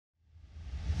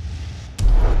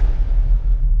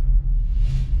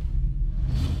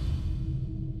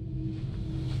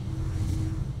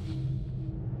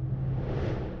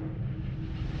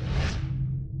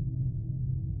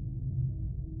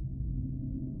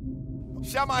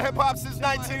Shout my hip hop since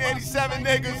 1987,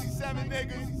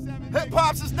 niggas. Hip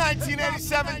hop since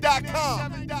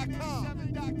 1987.com.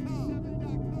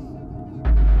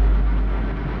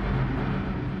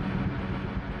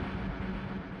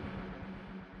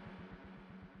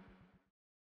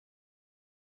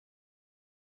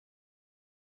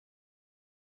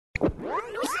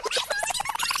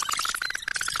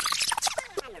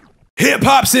 Hip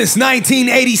hop since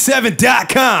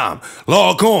 1987.com.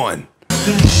 Log on.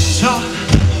 Talk, I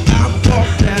walk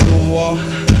that walk.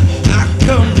 I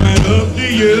come right up to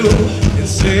you and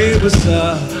say what's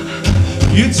up.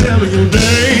 You tell me your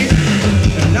name,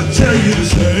 and I'll tell you the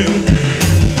same.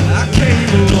 I came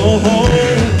along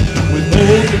with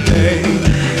open day.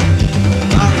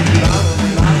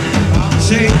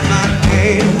 Take my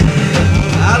hand,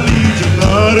 I'll lead your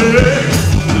body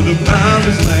to the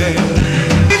promised land.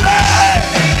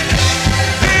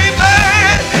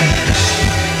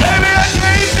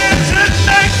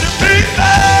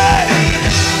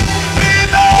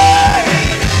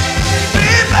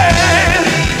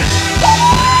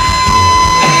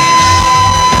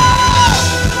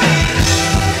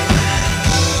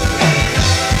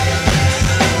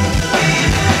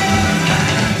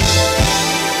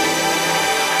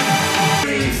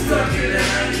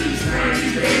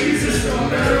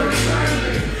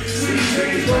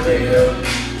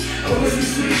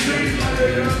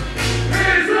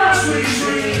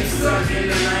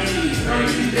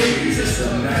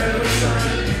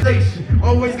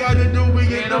 Always got to do me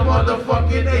in the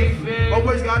motherfucking eighth.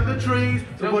 Always got the trees,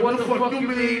 so what the fuck you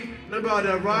mean? About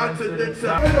that ride to the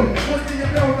top. What's the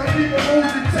amount? I need to hold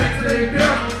the text laid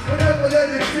down. Whenever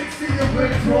that is 60 and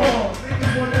withdraw.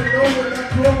 Niggas want to know when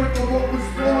that drawing for what was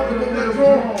wrong and what went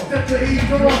wrong. Set your heat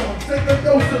on. Take a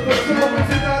dose of a song, but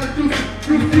you're not a juice.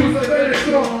 Juice, I let it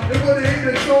go. And when they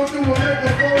hit it, go through a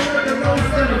microphone, let them know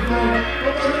telephone.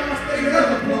 But my life stay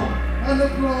unapplaud.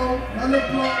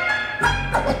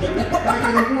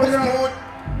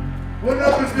 What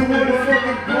up is the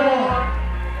motherfucking gone?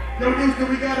 Yo, Houston,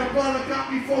 we got a bottle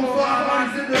copy, 4 5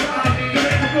 bodies in the lobby. They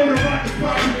can go to rock the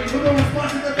party. With no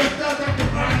responses at the start of the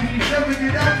party. Never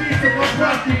get out piece of my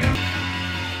property.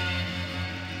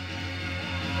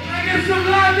 Can I get some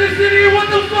live in the city? What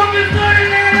the fuck is going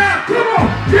on? Come on,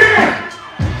 yeah!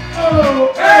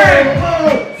 Oh, hey,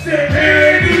 oh, say,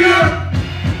 hey, New York!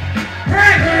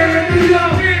 Hey, New York!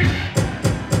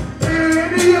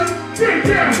 Get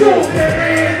that fool! Get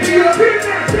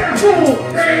that fool!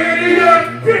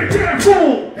 Get that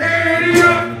fool!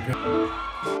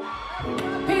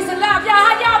 Peace and love, y'all.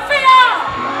 How y'all feel?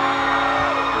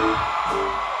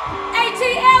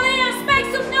 ATLians, make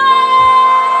some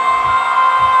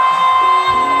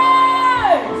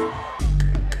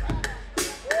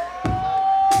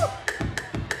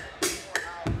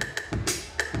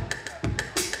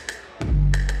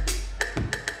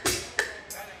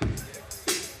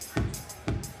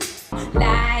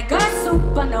like a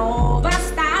supernova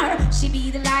star, she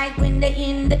be the light when they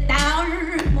in the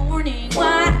dark morning.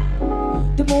 What?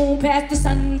 The moon past the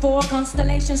sun, 4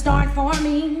 constellations start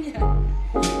forming.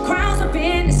 Crowns up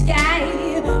in the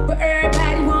sky, but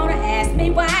everybody wanna ask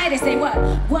me why. They say what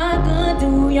good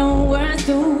do your words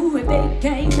do if they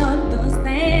can't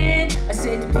understand? I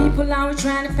said the people always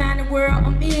trying to find the world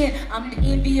I'm in. I'm the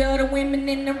envy of the women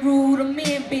and the rude of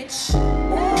men, bitch.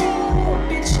 Ooh,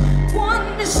 bitch.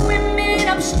 One is swimming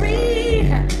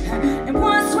upstream, and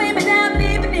one swimming down,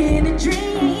 living in a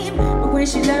dream. But when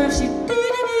she loves, she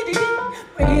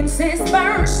where incense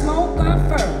burns, smoke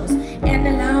unfurls, and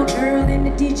the loud girl in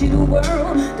the digital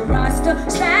world, the Rasta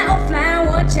style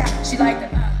flower child. She like the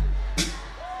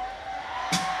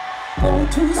go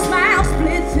to smile,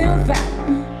 split silver,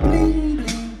 bling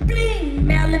bling bling,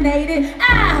 melanated.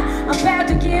 I'm about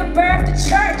to give birth to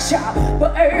church, y'all,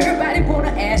 but everybody wanna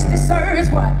ask the sirs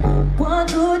what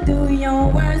good do your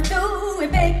words do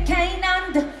if they can't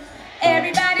under?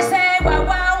 Everybody say why.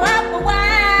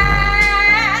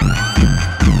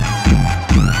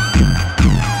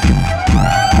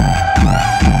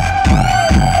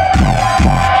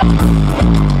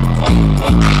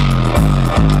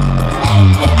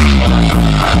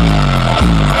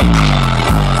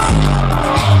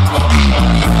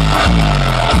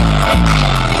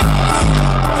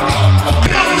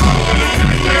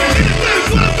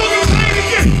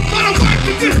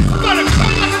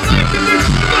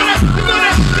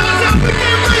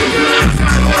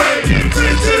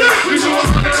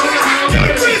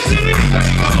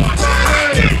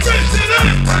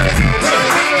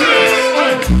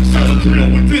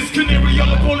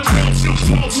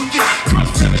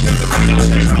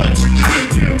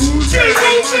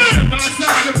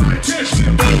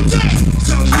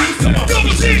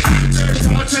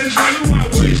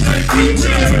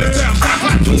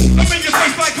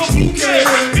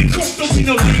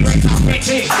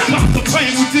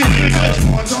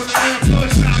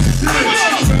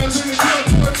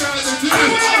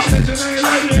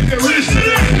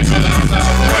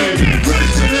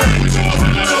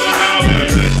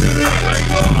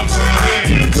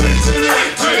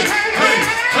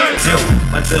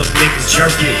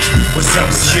 jerk it. What's up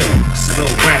with you?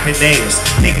 Little rapping names,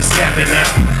 niggas tapping out.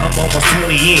 I'm almost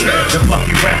 20 in. The fuck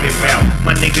you rapping about?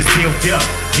 My niggas built up.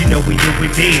 You know we do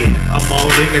it then. I'm all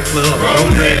in the club, no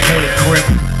red point grip.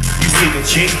 You see the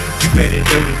chick, you better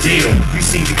know the deal. You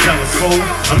see the colors full,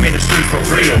 I'm in the street for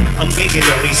real. I'm making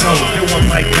all these hoes,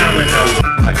 doing like dominoes.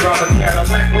 I drive a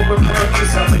Cadillac with a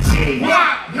purchase, I'm a G.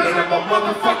 And I'm a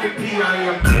motherfucking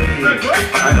P.I.M.P.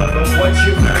 I don't know what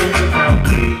you heard about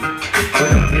me,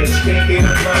 but a bitch can't get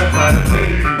a love out of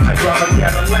me. I drive a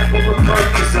Cadillac with a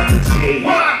purchase, I'm a G.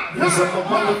 Cause I'm a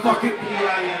motherfucking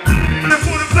P.I.M.P.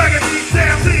 For the black and these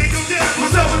damn things, go down.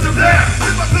 What's up with the band?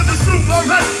 If I could the Snoop Dogg,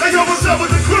 hey yo, what's up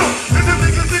with the crew? Is the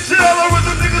niggas in jail or is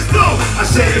the niggas through? I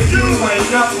said if you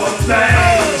ain't up on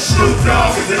thing, Snoop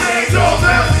Dogg is the name dog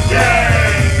out the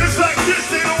gang. It's like this,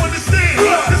 they don't understand.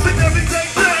 It's an everyday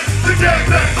thing. The gang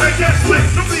bang, make that split.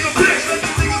 Don't be a bitch, let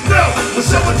these niggas know. What's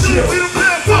up with you? We the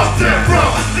band, fuck that,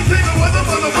 bro. They came to weather,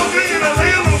 motherfucker, in a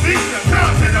land on me.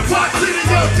 Compton, the pot, city,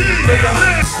 yo, D.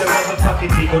 The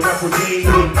motherfucking people represent me.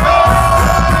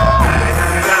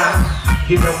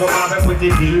 You know I'm mobbing with the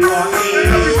D.R.E.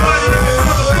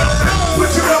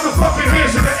 Put your motherfucking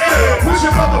hands in the air. Put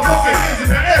your motherfucking hands in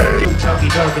the air. Chunky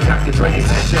dog and Dr. Dre is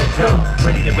at your jump.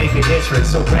 Ready to make an entrance,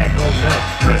 so back on up.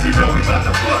 Cause you know we about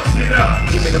to fuck shit up.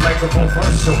 Give me the microphone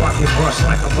first so I can rush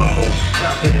like a bubble.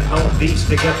 Compton and Long Beach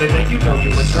together, then you know you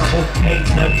in trouble. Ain't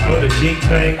nothing but a G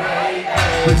thing.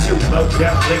 But you low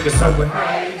death niggas over.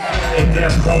 And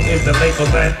Death Row is the label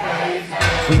that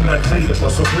we uncleanable,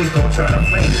 so please don't try to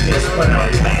fake this. But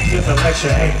I'm back if the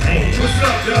lecture ain't aimed. What's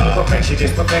up, y'all? Perfection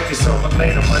is perfected, so I'm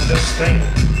letting them understand.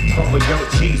 From a young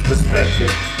G's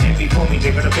perspective. And before me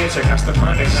nigga the bitch, I got to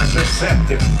find a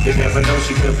contraceptive. You never know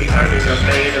she could be hurting her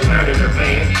man and murdering her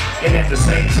man. And at the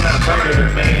same time murdering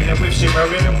her man. And if she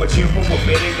murdering him with you for a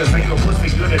minute, cause ain't no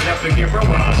pussy good enough to get real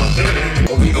while I'm a villain.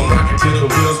 Well, we gon' rock it till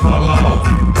the wheels fall off.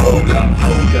 Hold up,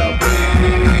 hold up,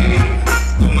 hey.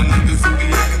 All my niggas who be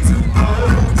acting too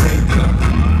old, take a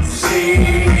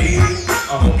seat.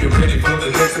 I hope you're ready for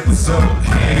the next episode.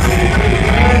 Hey.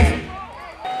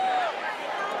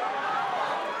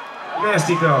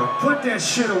 Nasty dog, put that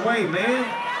shit away, man.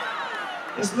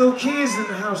 There's little kids in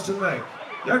the house tonight.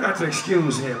 Y'all got to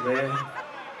excuse him, man.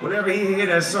 Whenever he hear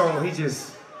that song, he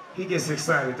gets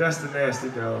excited. That's the nasty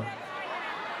dog.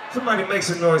 Somebody make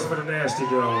some noise for the nasty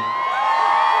dog.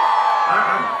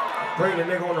 I bring the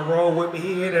nigga on the road with me.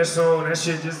 He hear that song, that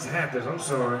shit just happens. I'm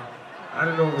sorry. I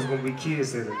didn't know it was gonna be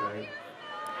kids here tonight.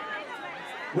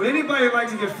 Would anybody like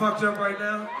to get fucked up right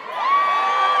now?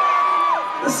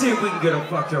 Let's see if we can get them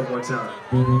fucked up one time.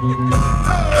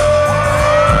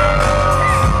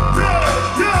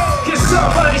 Can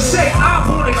somebody say, I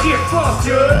wanna get fucked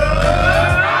up?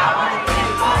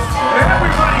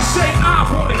 Everybody say, I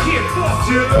wanna get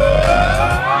fucked up.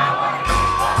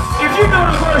 If you know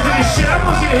the words of this shit, I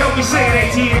want you to help me say it,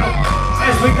 ATL.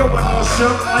 As we go on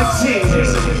something like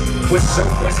this. With so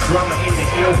much drama in the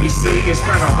LBC, it's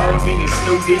kinda hard being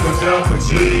Snoop Dogg done for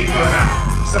G. But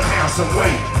somehow, some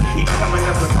way, he coming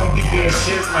up with funky ass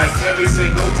shit like every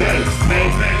single day.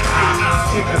 Bang, bang,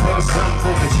 kick a little something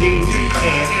for the G's.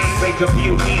 And wake up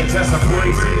you and test a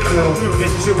crazy.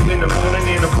 It's 2 in the morning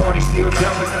and the party still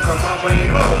jumping up on my way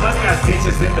home. I got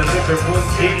bitches in the living room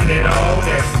getting it all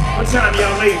there. What time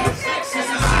y'all leaving?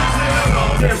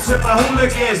 Them shit my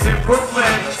hooligans in Brooklyn.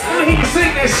 Let me hear you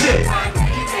sing that shit.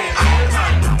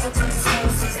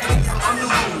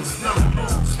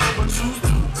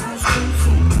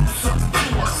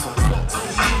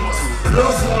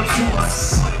 Those one to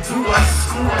us,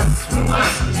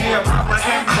 yeah, Papa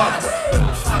and Papa.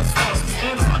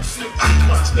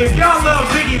 If y'all love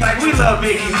Biggie like we love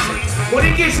Biggie, when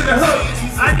it gets to the hook,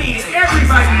 I need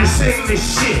everybody to sing this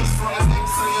shit.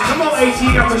 Come on,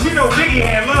 ATL, cause you know Biggie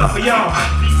had love for y'all.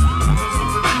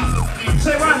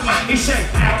 Say what? He said,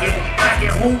 back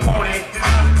it, who want it?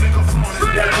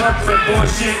 That Brooklyn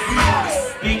bullshit.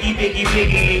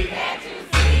 Biggie.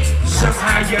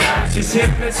 Somehow you're just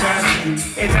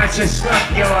hypnotized, and I just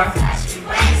love your.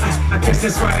 I guess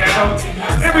that's why I go.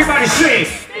 Everybody sing.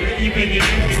 Biggie,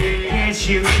 can't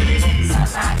you?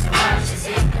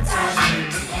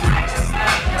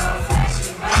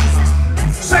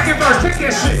 Second verse, take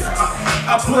that shit.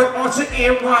 I put onto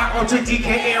NY, onto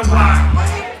DKNY.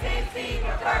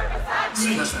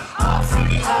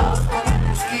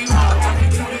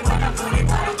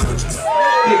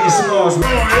 Give you some laws.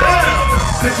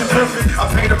 Picture perfect, I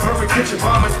paint a perfect kitchen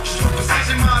bomber.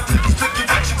 Precision my tips, took you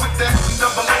with that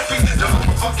double OP. The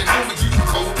fucking homie, you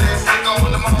cold ass nigga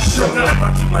on the mouth. Show up, I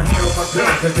keep my hair on my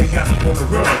gun. cause they got me on the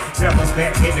run. Now I'm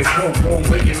back in the courtroom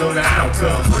waiting on the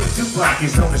outcome. Tupac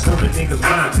is on the shoulder niggas'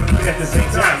 mind, but at the same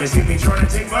time, it's him trying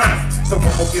to take mine. So I'm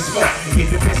gonna get smart and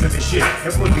get the best of the shit and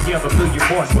put together a million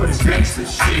bars for this gangster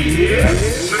shit.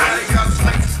 So now they got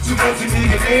slates, 2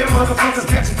 multi-millionaire motherfuckers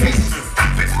catching cases.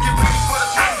 Bitches get ready for the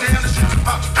showdown, the shit's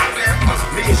about to go down.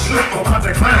 Niggas slip on my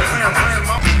back line.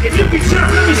 If you can jump,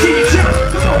 let me see you jump.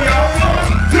 Come on, y'all.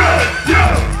 Go, go,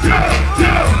 go,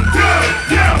 go, go,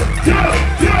 go, go,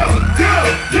 go, go,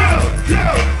 go, go,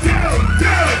 go,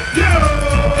 go, go.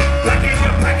 Back in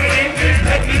your pocket and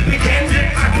let me begin.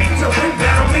 I came to bring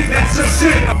that on me, that's a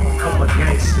sin. I'm a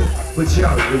gangster, but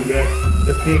y'all do that.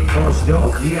 The big boss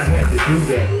dog, yeah, I had to do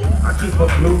that. I keep a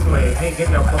blue flame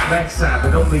hanging out my backside,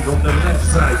 but only on the left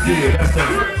side. Yeah, that's the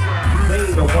there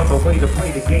ain't no other way to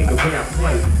play the game the way I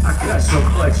play. I got so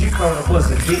much, you thought I was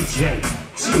a DJ.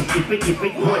 So you big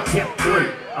boy kept 3.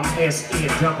 I'm S.E.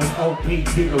 double O.P.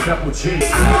 Digo double G.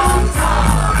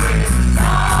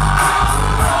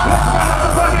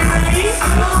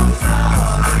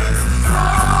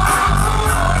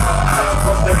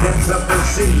 Depends up the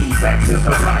sea, back to the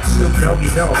rock, Snoop Dogg,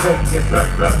 don't get blah.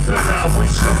 I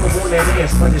wish someone on that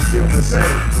ass, but it's still the same.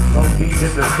 Don't be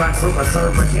in the spot where my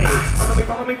server came.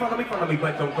 Follow me,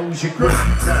 but don't lose your grip.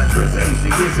 9 Dres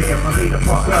the Beatnik, I made the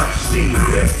fuck up, shit.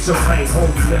 So I ain't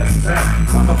holding nothing back.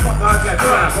 Motherfucker, I got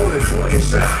 5 on the 20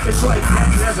 strap. It's like that,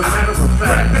 as a matter of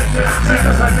fact.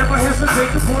 Because I never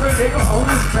hesitate to put a nigga on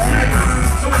his back.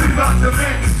 So we got the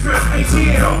manuscript,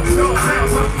 ATL,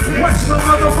 what's the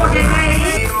motherfucking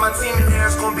name? My team in there,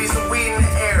 it's gonna be some weed in the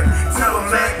air. Tell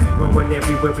them, man. Going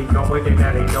everywhere we going, and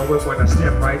now they know it when I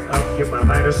step right up. Get my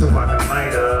lighter so I can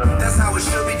light up. That's how it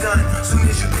should be done. Soon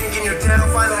as you thinking you're down,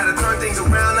 find out how to turn things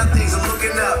around. Now things are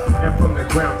looking up. And from the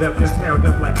ground up, just pound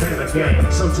up like Velle gang.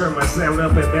 So turn my sound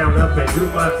up and down up and do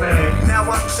my thing. Now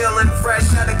I'm chillin', fresh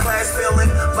out of class,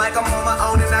 feeling like I'm on my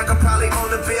own and I could probably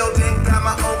own a building. Got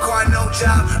my own car, no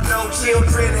job, no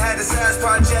children. Had a science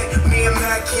project, me and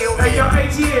Matt killed it. Hey yo,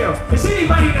 ATL, is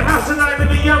anybody in the house tonight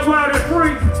living young, wild, and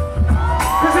free?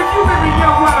 Cause if you living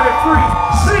young, wild, and free,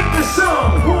 sing the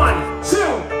song. 1, 2,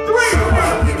 3. So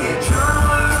what? We get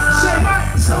drunk. Say what?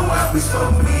 So what? We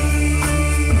smoke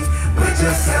weed. We're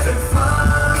just having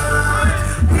fun.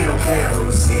 We don't care who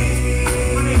sees.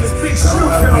 My name is Big Snoop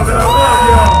Dogg, and I love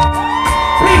y'all.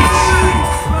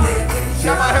 Peace.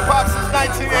 Got my hip hop since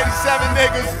 1987,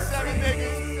 niggas.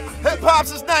 Hip hop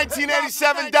since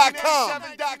 1987.com.